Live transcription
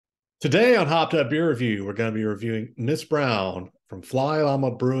Today on Hopped Up Beer Review, we're going to be reviewing Miss Brown from Fly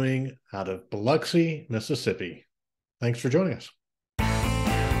Llama Brewing out of Biloxi, Mississippi. Thanks for joining us.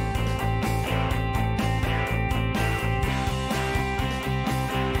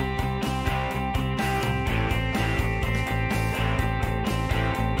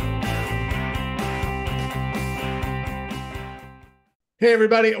 Hey,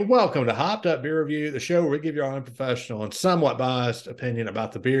 everybody. Welcome to Hopped Up Beer Review, the show where we give you our unprofessional and somewhat biased opinion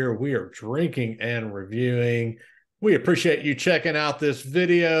about the beer we are drinking and reviewing. We appreciate you checking out this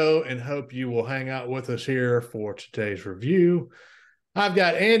video and hope you will hang out with us here for today's review. I've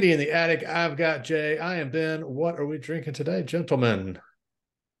got Andy in the attic. I've got Jay. I am Ben. What are we drinking today, gentlemen?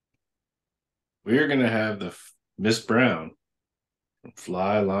 We're going to have the Miss Brown from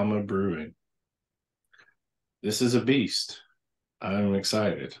Fly Llama Brewing. This is a beast. I'm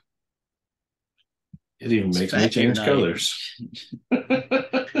excited. It even makes me change colors.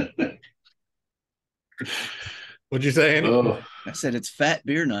 What'd you say, Andy? Oh. I said it's fat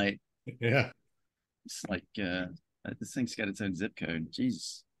beer night. Yeah. It's like this thing's got its own zip code.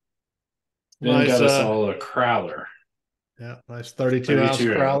 Jeez. Then got us all a crowler. Yeah, nice 32-ounce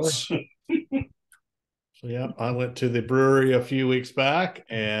crowler. So, yeah, I went to the brewery a few weeks back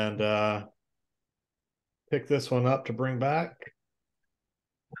and picked this one up to bring back.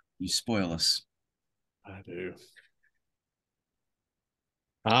 You spoil us. I do.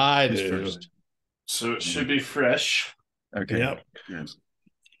 I Who's do. first? So it should be fresh. Okay. Yep. Yes.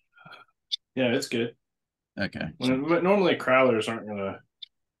 Yeah, it's good. Okay. But normally crowlers aren't going to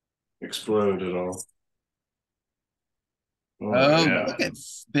explode at all. Oh, yeah. Look at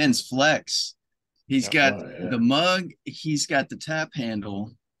Ben's flex. He's got the mug. He's got the tap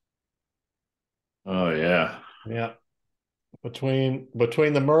handle. Oh, yeah. Yeah. Between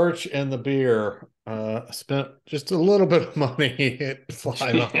the merch and the beer, I spent just a little bit of money at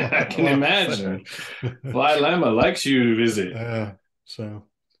Fly Llama. Yeah, I can imagine. Fly Llama likes you to visit.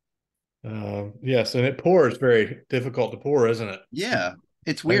 Yes, and it pours very difficult to pour, isn't it? Yeah,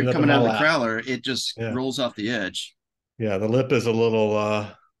 it's weird coming out of the crowler. It just rolls off the edge. Yeah, the lip is a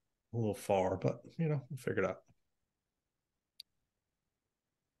little far, but we'll figure it out.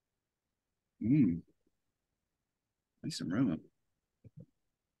 Nice aroma.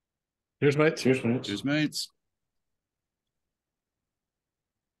 Cheers, mates. Cheers, mates. Cheers, mates.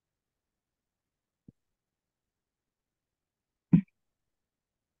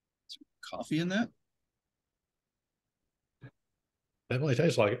 Some coffee in that? Definitely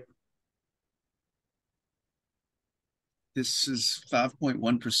tastes like it. This is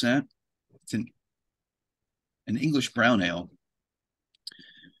 5.1%. It's an English brown ale.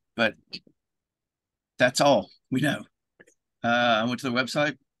 But that's all we know. I went to the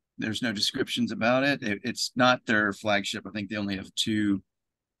website. There's no descriptions about it. It's not their flagship. I think they only have two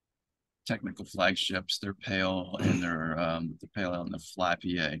technical flagships. They're pale and they're pale ale and the Fly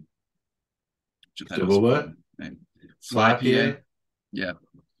PA. Double what? Fly PA. Yeah.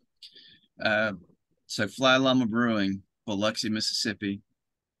 So Fly Llama Brewing, Biloxi, Mississippi.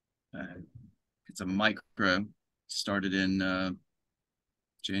 It's a micro. Started in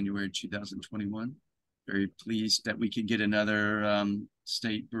January 2021. Very pleased that we could get another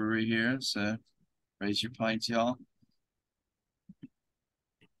state brewery here. So raise your pints, y'all.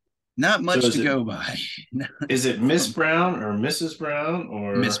 Not much to go by. Is it Miss Brown or Mrs. Brown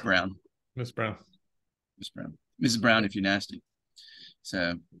or Miss Brown? Miss Brown. Miss Brown. Mrs. Brown if you're nasty.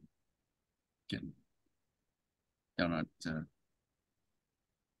 So again, don't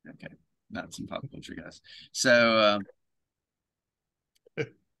okay, not some pop culture guys. So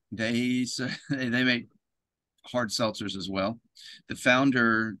they make hard seltzers as well. The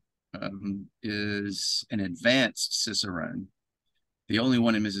founder is an advanced Cicerone, the only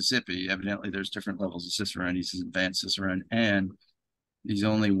one in Mississippi. Evidently, there's different levels of Cicerone. He's an advanced Cicerone, and he's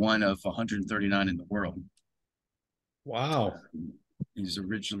only one of 139 in the world. Wow. He's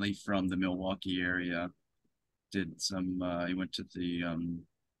originally from the Milwaukee area. Did some. He went to the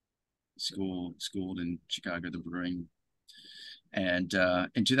schooled in Chicago, the brewing. And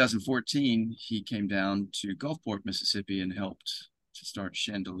in 2014, he came down to Gulfport, Mississippi, and helped to start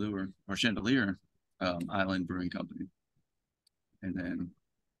Chandelier Island Brewing Company,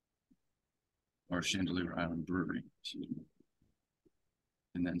 or Chandelier Island Brewery.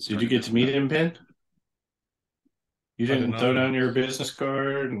 And then did you get to meet him, Ben? You didn't throw down your business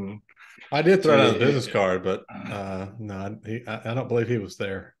card? And I did throw down a business card, but no, I don't believe he was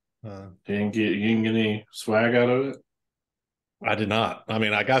there. You didn't get any swag out of it? I did not. I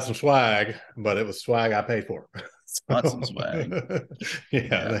mean, I got some swag, but it was swag I paid for. Bought some swag. Bought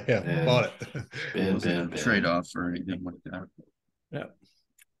it. Ben. Trade off or anything like that. Yeah.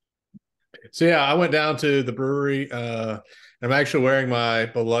 So yeah, I went down to the brewery. I'm actually wearing my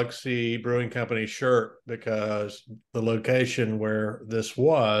Biloxi Brewing Company shirt because the location where this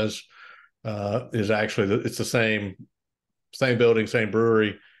was is actually it's the same building, same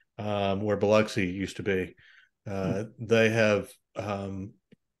brewery where Biloxi used to be. They have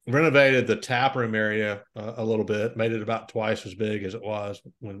renovated the tap room area a little bit, made it about twice as big as it was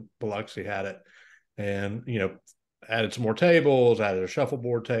when Biloxi had it, and added some more tables, added a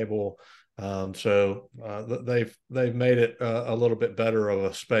shuffleboard table. So they've made it a little bit better of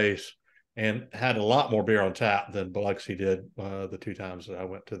a space, and had a lot more beer on tap than Biloxi did the two times that I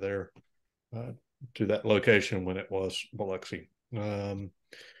went to that location when it was Biloxi.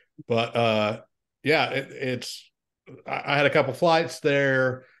 But yeah, I had a couple flights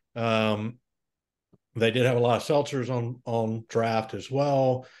there. They did have a lot of seltzers on draft as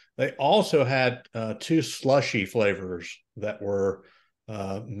well. They also had two slushy flavors that were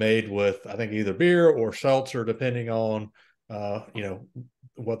made with, I think, either beer or seltzer, depending on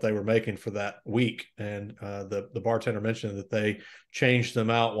what they were making for that week. And the bartender mentioned that they changed them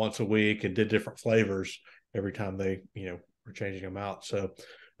out once a week and did different flavors every time they were changing them out. So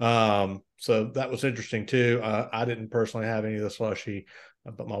that was interesting too. I didn't personally have any of the slushy,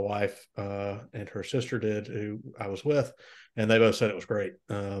 but my wife and her sister did, who I was with, and they both said it was great.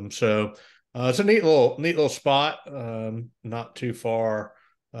 So it's a neat little spot, not too far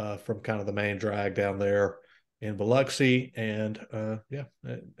from kind of the main drag down there in Biloxi, and yeah,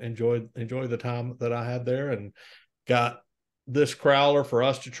 enjoyed the time that I had there, and got this crowler for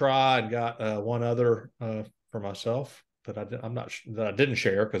us to try, and got one other for myself that I didn't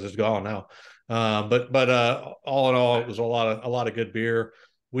share because it's gone now. But all in all, it was a lot of good beer.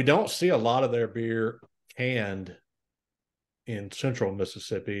 We don't see a lot of their beer canned in central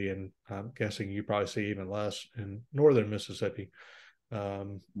Mississippi, and I'm guessing you probably see even less in northern Mississippi.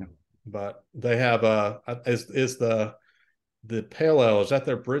 But they have is the pale ale, is that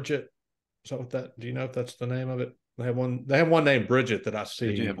their Bridget? Is that what that? Do you know if that's the name of it? They have one named Bridget that I see.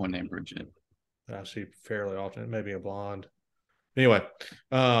 They do have one named Bridget that I see fairly often. Maybe a blonde. Anyway,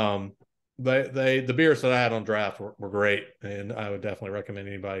 the beers that I had on draft were great, and I would definitely recommend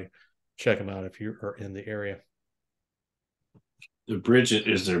anybody check them out if you are in the area. The Bridget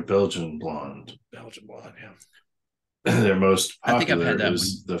is their Belgian blonde. Belgian blonde, yeah. Their most popular I think I've had that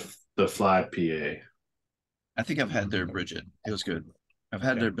is the Fly PA. I think I've had their Bridget. It was good. I've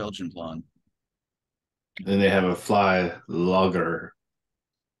had their Belgian blonde. Then they have a Fly Lager,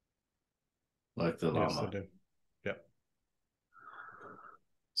 like the Yes, llama. they do. Yep.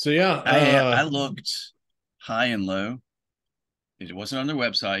 So yeah, I looked high and low. It wasn't on their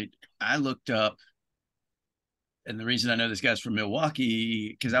website. I looked up, and the reason I know this guy's from Milwaukee,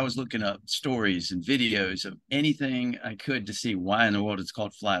 because I was looking up stories and videos of anything I could to see why in the world it's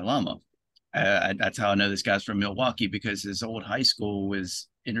called Fly Llama. That's how I know this guy's from Milwaukee, because his old high school was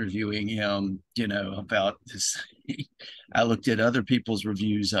interviewing him, about this. I looked at other people's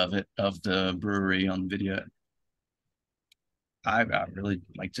reviews of the brewery on video. I really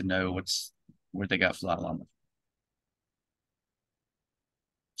like to know where they got Fly Llama.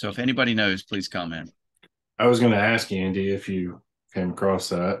 So if anybody knows, please comment. I was going to ask you, Andy, if you came across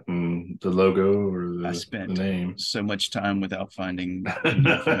that and the logo or the name. So much time without finding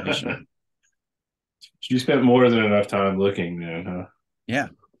information. You spent more than enough time looking then, huh? Yeah.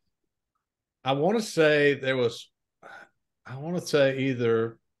 I want to say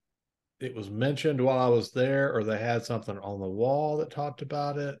either it was mentioned while I was there, or they had something on the wall that talked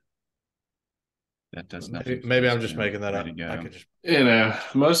about it. That does nothing. Maybe I'm just making that up. I could just,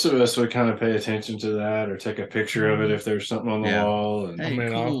 most of us would kind of pay attention to that or take a picture of it if there's something on the wall. And hey,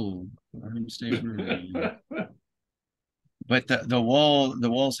 cool. But the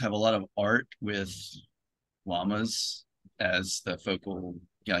walls have a lot of art with llamas as the focal,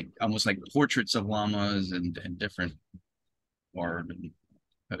 almost like portraits of llamas and different art and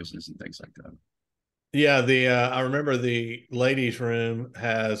poses and things like that. Yeah, I remember the ladies' room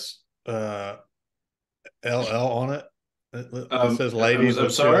has LL on it. It says ladies.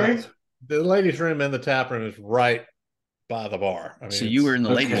 I'm sorry? The ladies' room and the tap room is right by the bar. I mean, so you were in the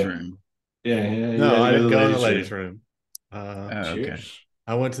ladies' room? Yeah. No, I didn't go in the ladies' room. Okay.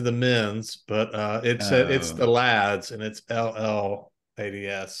 I went to the men's, but it said it's the lads, and it's LL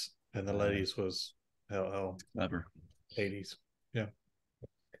ADS, and the ladies was LL Clever 80s. Yeah.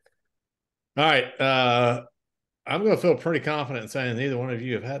 All right. I'm going to feel pretty confident in saying neither one of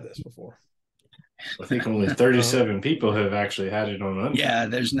you have had this before. I think only 37 people have actually had it on Untappd. Yeah,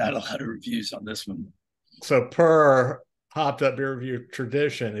 there's not a lot of reviews on this one. So per Hopped Up Beer Review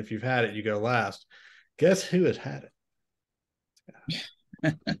tradition, if you've had it, you go last. Guess who has had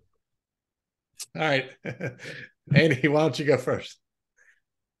it? right. Andy, why don't you go first?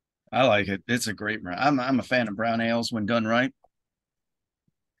 I like it. It's a great brown. I'm a fan of brown ales when done right.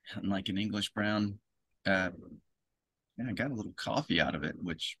 Unlike an English brown, yeah, I got a little coffee out of it,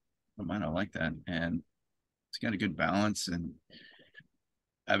 which I might not like that. And it's got a good balance. And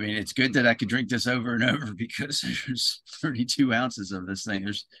I mean, it's good that I could drink this over and over because there's 32 ounces of this thing.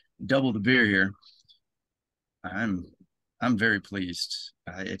 There's double the beer here. I'm very pleased.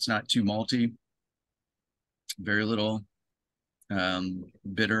 It's not too malty, very little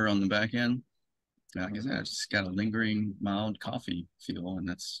bitter on the back end. Like I said, it's just got a lingering mild coffee feel, and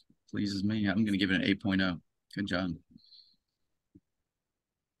that's pleases me. I'm going to give it an 8.0. Good job.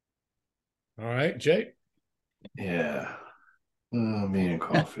 All right, Jake. Yeah. Oh, me and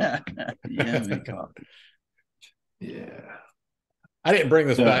coffee. Yeah, me and coffee. Yeah. I didn't bring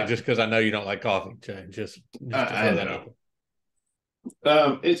this back just because I know you don't like coffee, Jay. Just to throw that out.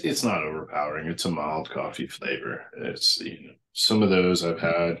 It's not overpowering. It's a mild coffee flavor. It's some of those I've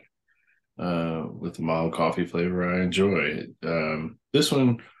had with mild coffee flavor. I enjoy it. This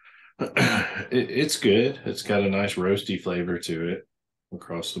one, it's good. It's got a nice roasty flavor to it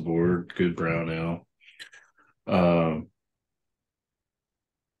across the board. Good brown ale.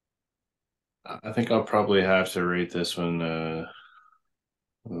 I think I'll probably have to rate this one.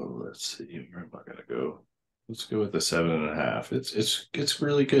 Let's see. Where am I gonna go? Let's go with the 7.5. It's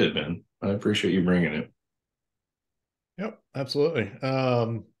really good, man. I appreciate you bringing it. Yep, absolutely.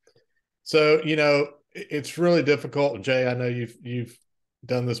 So it's really difficult. Jay, I know you've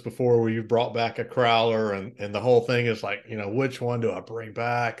done this before where you've brought back a crowler and the whole thing is like, which one do I bring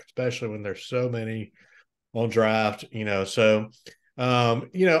back, especially when there's so many on draft, so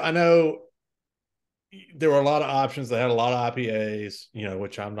I know there were a lot of options that had a lot of IPAs,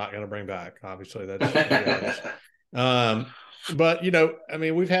 which I'm not going to bring back. Obviously, that's but I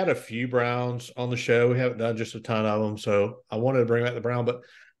mean, we've had a few browns on the show. We haven't done just a ton of them, so I wanted to bring back the brown, but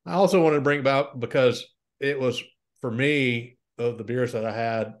I also wanted to bring about because it was for me of the beers that I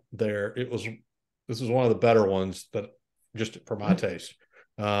had there. This was one of the better ones that just for my taste.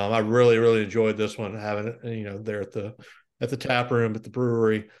 I really, really enjoyed this one having it, there at the tap room at the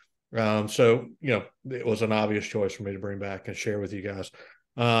brewery. So it was an obvious choice for me to bring back and share with you guys.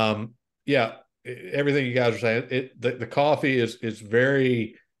 Yeah, everything you guys are saying. The coffee is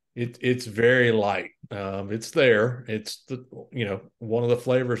very it's very light. It's there. It's one of the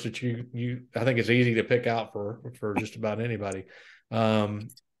flavors that you I think it's easy to pick out for just about anybody.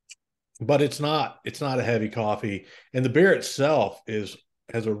 But it's not a heavy coffee, and the beer itself has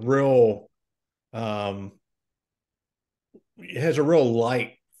a real it has a real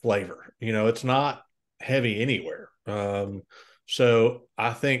light flavor. It's not heavy anywhere. So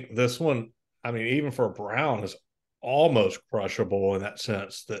I think this one, I mean, even for a brown, is almost crushable in that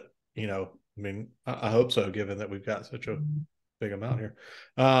sense that, I mean, I hope so, given that we've got such a big amount here.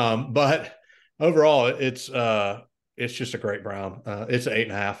 But overall, it's just a great brown. It's an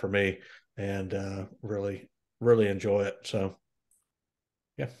 8.5 for me, and really, really enjoy it. So,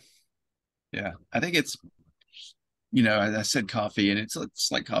 yeah. Yeah, I think it's, I said coffee, and it's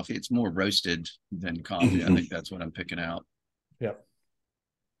like coffee. It's more roasted than coffee. I think that's what I'm picking out. Yep.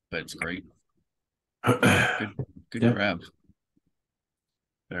 But it's great. Good Yeah. grab.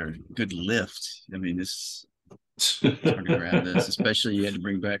 Or good lift. I mean, it's hard to grab this, especially you had to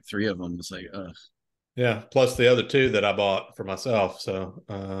bring back 3 of them. It's like, yeah. Plus the other 2 that I bought for myself. So,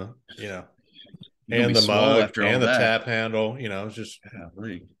 and the mug after and all the that. tap handle, it's just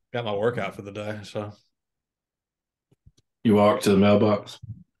Really. got my workout for the day. So You walk to the mailbox.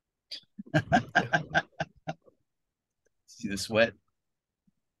 See the sweat?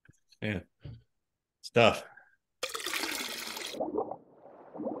 Yeah. Stuff.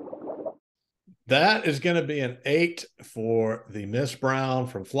 That is going to be an 8 for the Miss Brown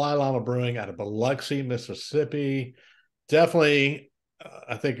from Fly Llama Brewing out of Biloxi, Mississippi. Definitely,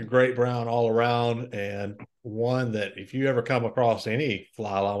 I think a great brown all around, and one that if you ever come across any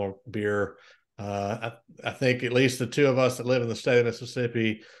Fly Llama beer, I think at least the 2 of us that live in the state of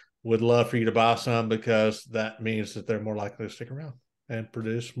Mississippi would love for you to buy some, because that means that they're more likely to stick around and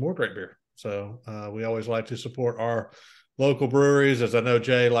produce more great beer. So we always like to support our local breweries, as I know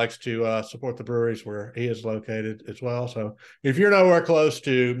Jay likes to support the breweries where he is located as well. So if you're nowhere close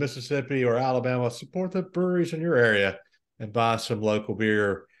to Mississippi or Alabama, support the breweries in your area and buy some local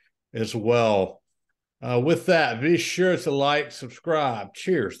beer as well. With that, be sure to like, subscribe,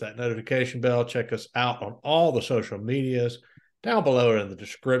 cheers, that notification bell. Check us out on all the social medias down below in the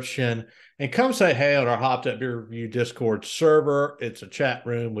description. And come say hey on our Hopped Up Beer Review Discord server. It's a chat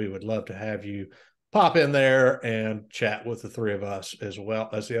room. We would love to have you pop in there and chat with the 3 of us as well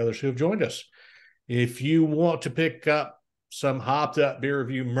as the others who have joined us. If you want to pick up some Hopped Up Beer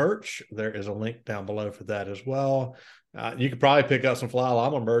Review merch, there is a link down below for that as well. You could probably pick up some Fly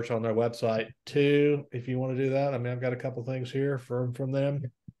Llama merch on their website too, if you want to do that. I mean, I've got a couple things here from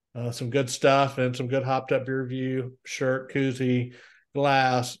them. Some good stuff and some good Hopped Up Beer Review shirt, koozie,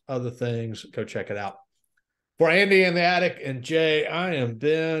 glass, other things. Go check it out. For Andy in the attic and Jay, I am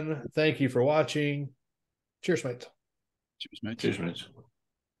Ben. Thank you for watching. Cheers, mates. Cheers, mate. Cheers, Mitch.